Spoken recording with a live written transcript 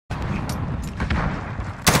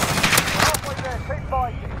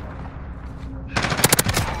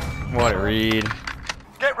What a read.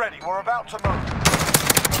 Get ready, we're about to move.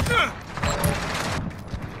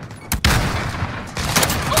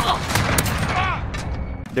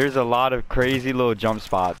 There's a lot of crazy little jump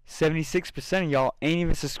spots. 76% of y'all ain't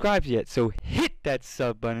even subscribed yet, so hit that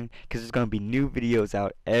sub button because there's gonna be new videos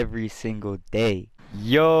out every single day.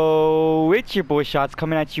 Yo, it's your boy ShoTz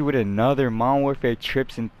coming at you with another Modern Warfare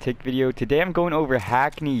Trips and Tick video. Today I'm going over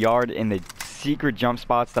Hackney Yard and the secret jump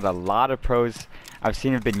spots that a lot of pros I've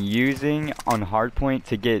seen have been using on hardpoint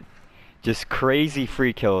to get just crazy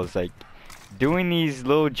free kills. Like, doing these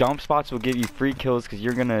little jump spots will give you free kills because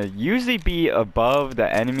you're gonna usually be above the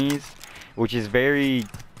enemies, which is very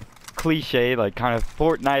cliche, like kind of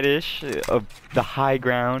Fortnite-ish, of the high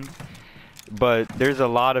ground. But there's a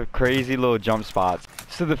lot of crazy little jump spots.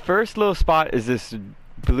 So the first little spot is this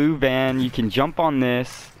blue van. You can jump on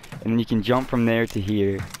this and then you can jump from there to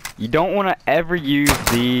here. You don't want to ever use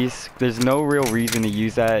these. There's no real reason to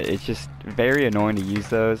use that. It's just very annoying to use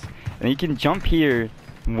those. And you can jump here.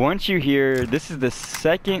 Once you hear, this is the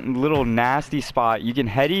second little nasty spot. You can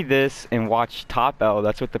heady this and watch top L.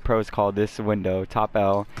 That's what the pros call this window, top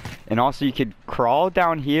L. And also you could crawl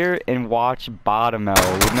down here and watch bottom L.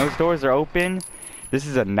 When those doors are open, this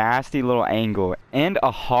is a nasty little angle. And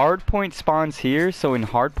a hard point spawns here. So in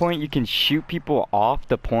hard point, you can shoot people off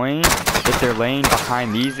the point if they're laying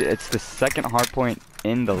behind these. It's the second hard point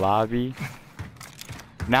in the lobby.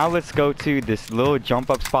 Now let's go to this little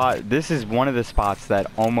jump up spot. This is one of the spots that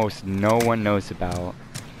almost no one knows about.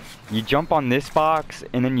 You jump on this box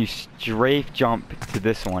and then you strafe jump to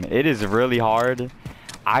this one. It is really hard.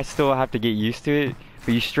 I still have to get used to it.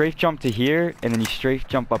 But you strafe jump to here and then you strafe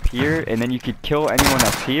jump up here and then you could kill anyone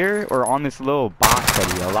that's here or on this little box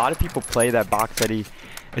eddy. A lot of people play that box eddy,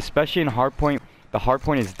 especially in hardpoint. The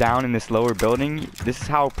hardpoint is down in this lower building. This is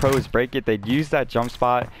how pros break it. They'd use that jump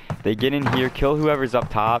spot. They get in here, kill whoever's up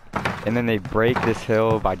top, and then they break this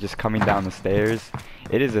hill by just coming down the stairs.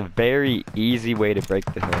 It is a very easy way to break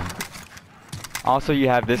the hill. Also, you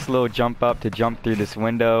have this little jump up to jump through this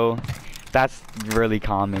window. That's really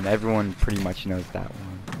common. Everyone pretty much knows that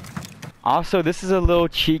one. Also, this is a little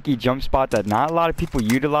cheeky jump spot that not a lot of people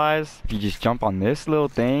utilize. If you just jump on this little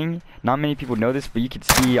thing, not many people know this, but you can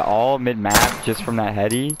see all mid-map just from that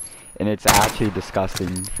heady, and it's actually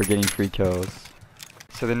disgusting for getting free kills.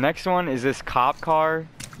 So the next one is this cop car.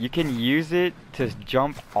 You can use it to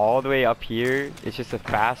jump all the way up here. It's just a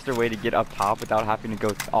faster way to get up top without having to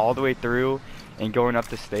go all the way through and going up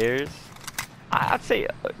the stairs. I'd say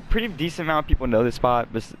a pretty decent amount of people know this spot,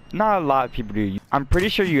 but not a lot of people do. I'm pretty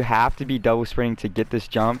sure you have to be double sprinting to get this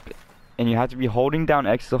jump, and you have to be holding down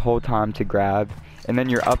X the whole time to grab, and then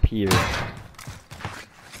you're up here.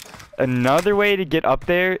 Another way to get up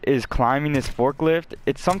there is climbing this forklift.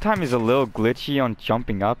 It sometimes is a little glitchy on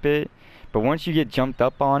jumping up it, but once you get jumped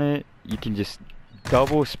up on it, you can just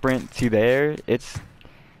double sprint to there. It's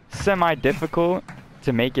semi-difficult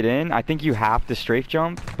to make it in. I think you have to strafe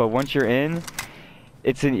jump, but once you're in,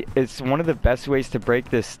 it's one of the best ways to break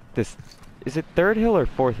this is it third hill or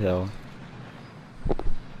fourth hill?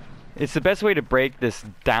 It's the best way to break this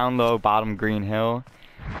down low bottom green hill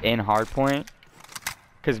in hardpoint,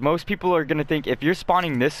 because most people are gonna think if you're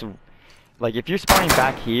spawning this, like if you're spawning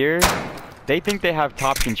back here, they think they have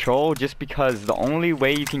top control just because the only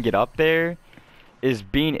way you can get up there is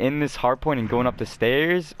being in this hardpoint and going up the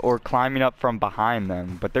stairs or climbing up from behind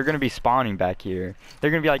them. But they're gonna be spawning back here. They're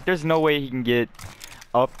gonna be like, there's no way he can get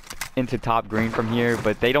up into top green from here,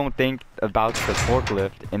 but they don't think about the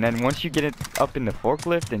forklift. And then once you get it up in the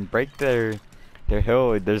forklift and break their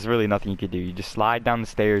hill, there's really nothing you can do. You just slide down the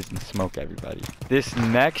stairs and smoke everybody. This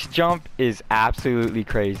next jump is absolutely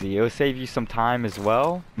crazy. It'll save you some time as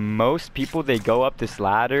well. Most people, they go up this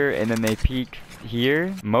ladder and then they peek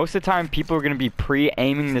here. Most of the time people are going to be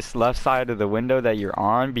pre-aiming this left side of the window that you're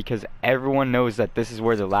on because everyone knows that this is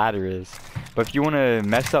where the ladder is. But if you want to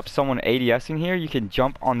mess up someone ADSing here, you can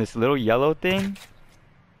jump on this little yellow thing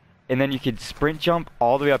and then you could sprint jump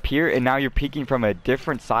all the way up here, and now you're peeking from a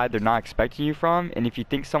different side they're not expecting you from. And if you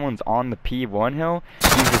think someone's on the P1 hill, you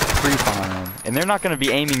just pre-fire them. And they're not going to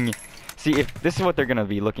be aiming. See, if this is what they're going to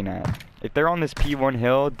be looking at. If they're on this P1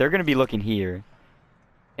 hill, they're going to be looking here.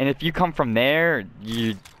 And if you come from there,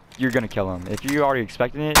 you're going to kill them. If you're already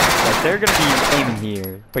expecting it, like, they're going to be aiming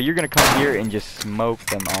here. But you're going to come here and just smoke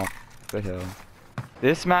them off the hill.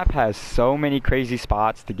 This map has so many crazy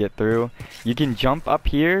spots to get through. You can jump up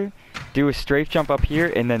here, do a strafe jump up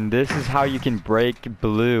here, and then this is how you can break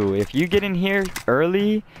blue. If you get in here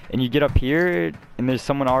early and you get up here and there's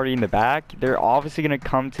someone already in the back, they're obviously going to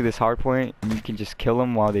come to this hard point and you can just kill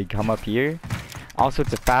them while they come up here. Also,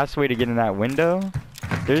 it's a fast way to get in that window.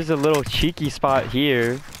 There's a little cheeky spot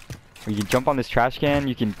here where you can jump on this trash can.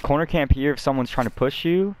 You can corner camp here if someone's trying to push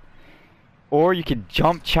you. Or you could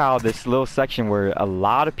jump chow this little section where a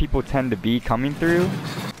lot of people tend to be coming through.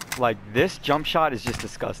 Like, this jump shot is just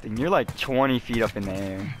disgusting. You're like 20 feet up in the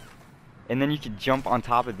air. And then you can jump on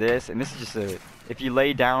top of this. And this is just a... If you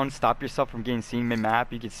lay down, stop yourself from getting seen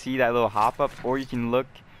mid-map, you can see that little hop up. Or you can look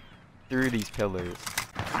through these pillars.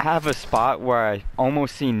 I have a spot where I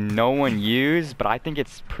almost see no one use, but I think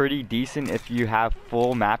it's pretty decent if you have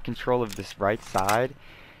full map control of this right side.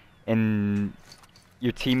 And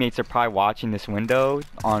your teammates are probably watching this window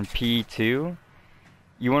on P2.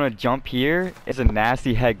 You want to jump here. It's a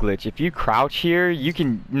nasty head glitch. If you crouch here,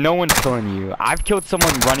 no one's killing you. I've killed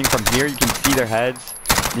someone running from here. You can see their heads.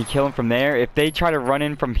 And you kill them from there. If they try to run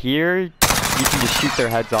in from here, you can just shoot their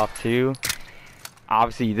heads off too.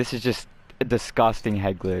 Obviously, this is just a disgusting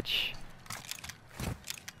head glitch.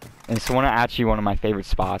 And it's actually one of my favorite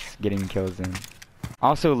spots getting kills in.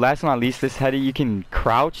 Also, last but not least, this heady, you can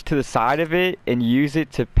crouch to the side of it and use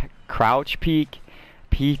it to crouch peek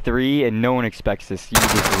P3, and no one expects this. You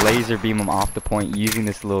just laser beam them off the point using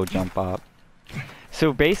this little jump up.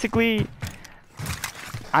 So basically,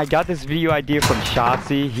 I got this video idea from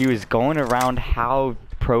ShoTz-z. He was going around how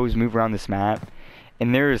pros move around this map,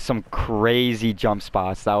 and there is some crazy jump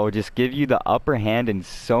spots that will just give you the upper hand in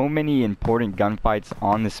so many important gunfights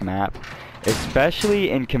on this map. Especially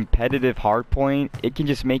in competitive hardpoint, it can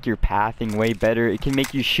just make your pathing way better. It can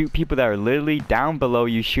make you shoot people that are literally down below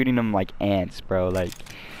you, shooting them like ants, bro. Like,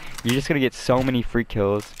 you're just gonna get so many free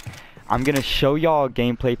kills. I'm gonna show y'all a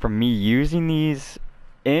gameplay from me using these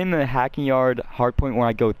in the Hackney Yard hardpoint when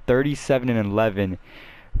I go 37 and 11.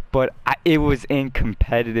 But it was in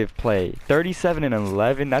competitive play. 37 and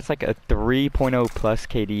 11, that's like a 3.0 plus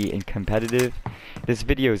KD in competitive. This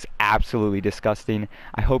video is absolutely disgusting.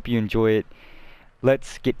 I hope you enjoy it.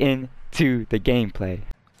 Let's get into the gameplay.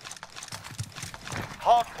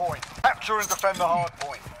 Hard point. Capture and defend the hard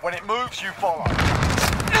point. When it moves, you follow.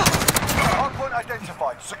 Hard point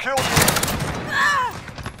identified. Secure the area.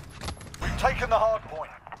 We've taken the hard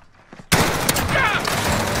point.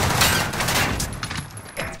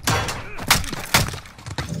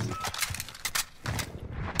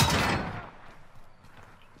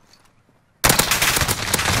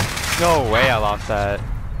 No way I lost that.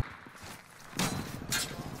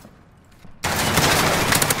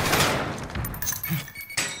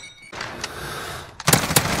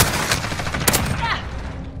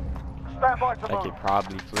 Stand by to I move. could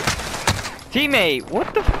probably flip. Teammate,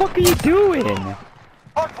 what the fuck are you doing?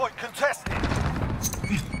 Hard point contested.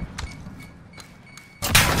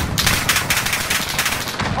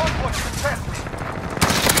 Hard point contested.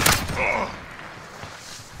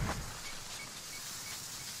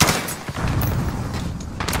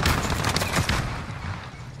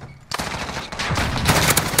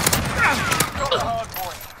 Got the hard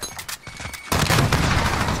point.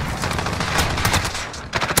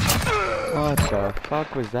 What the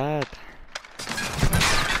fuck was that?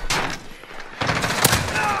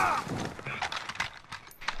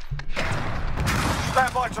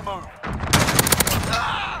 Stand by to move.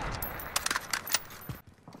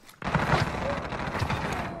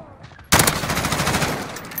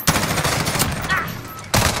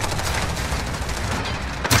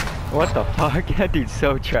 What the fuck? That dude's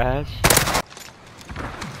so trash.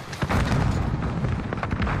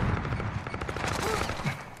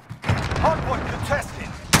 Hard point contested.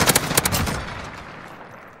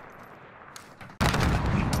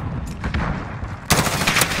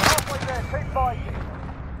 Halfway there, keep fighting.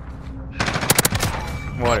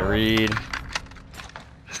 What a read.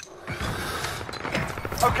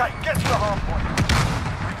 Okay, get to the hard point.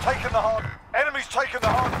 We've taken the hard. Enemy's taken the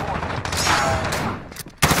hard point.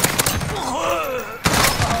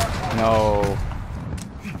 No.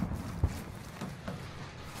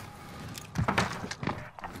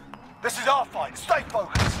 This is our fight. Stay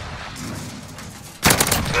focused.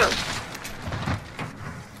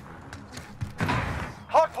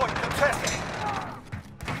 Hard point contested.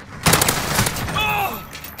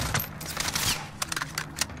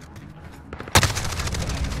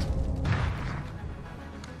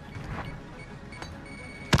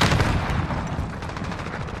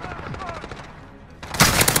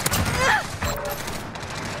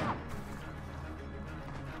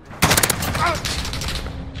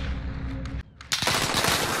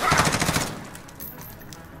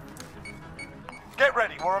 Get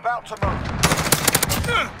ready. We're about to move.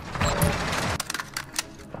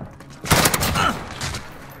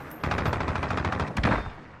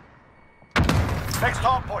 Next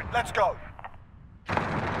hard point. Let's go.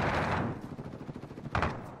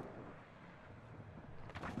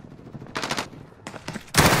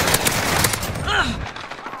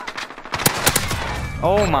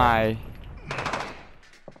 Oh my.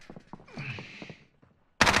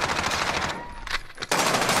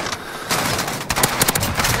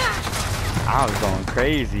 I was going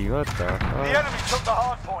crazy. What the fuck? The enemy took the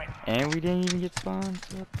hard point. And we didn't even get spawned.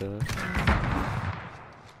 What the fuck?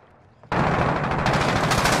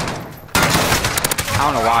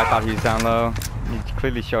 I don't know why I thought he was down low. He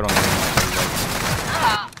clearly showed on me.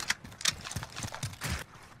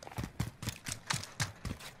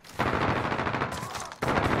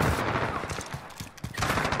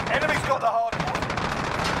 Enemy's got the hard point.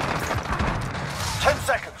 10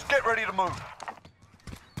 seconds. Get ready to move.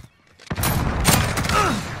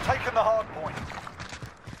 Taking the hard point.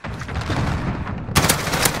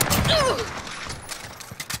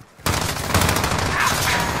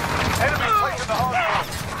 Enemy's taking the hard point.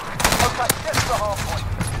 Okay, get to the hard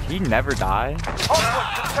point. He never died? Hard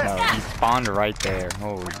point contested. No, he spawned right there.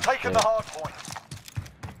 Holy Taking shit. the hard point.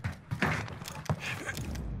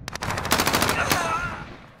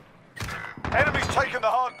 Enemy's taking the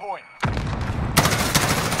hard point.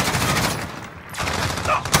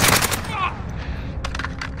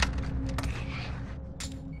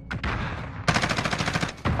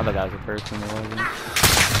 I thought that was a person, it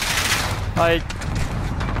wasn't. Like...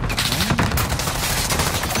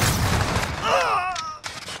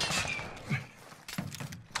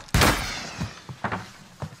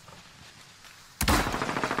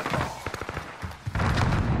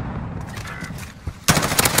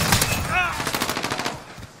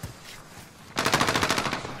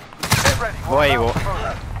 Get ready. Wait,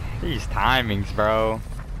 well, these timings, bro.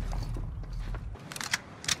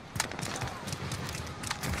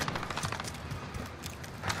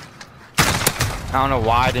 I don't know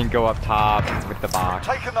why I didn't go up top with the box.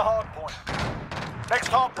 Taking the hard point. Next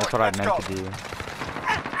hard point. That's what I Let's meant go. to do.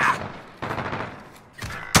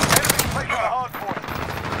 Enemy's taking the hard point.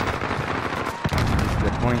 That's a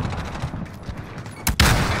good point.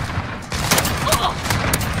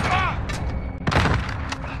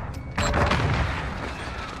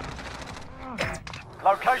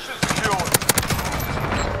 Location secured.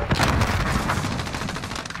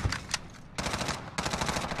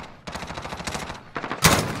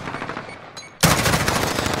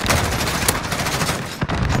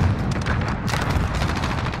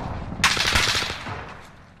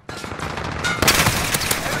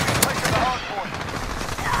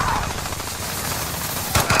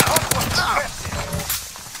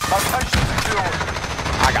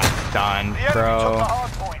 I got stunned, The enemy took bro. the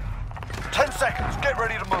hard point. 10 seconds. Get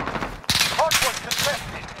ready to move. Hard point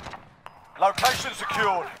contested. Location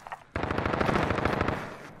secured.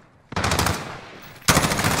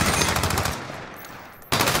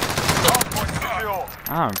 Hard point secure.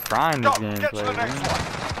 I'm crying Go. this Get to the gameplay, next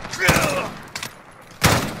man. one.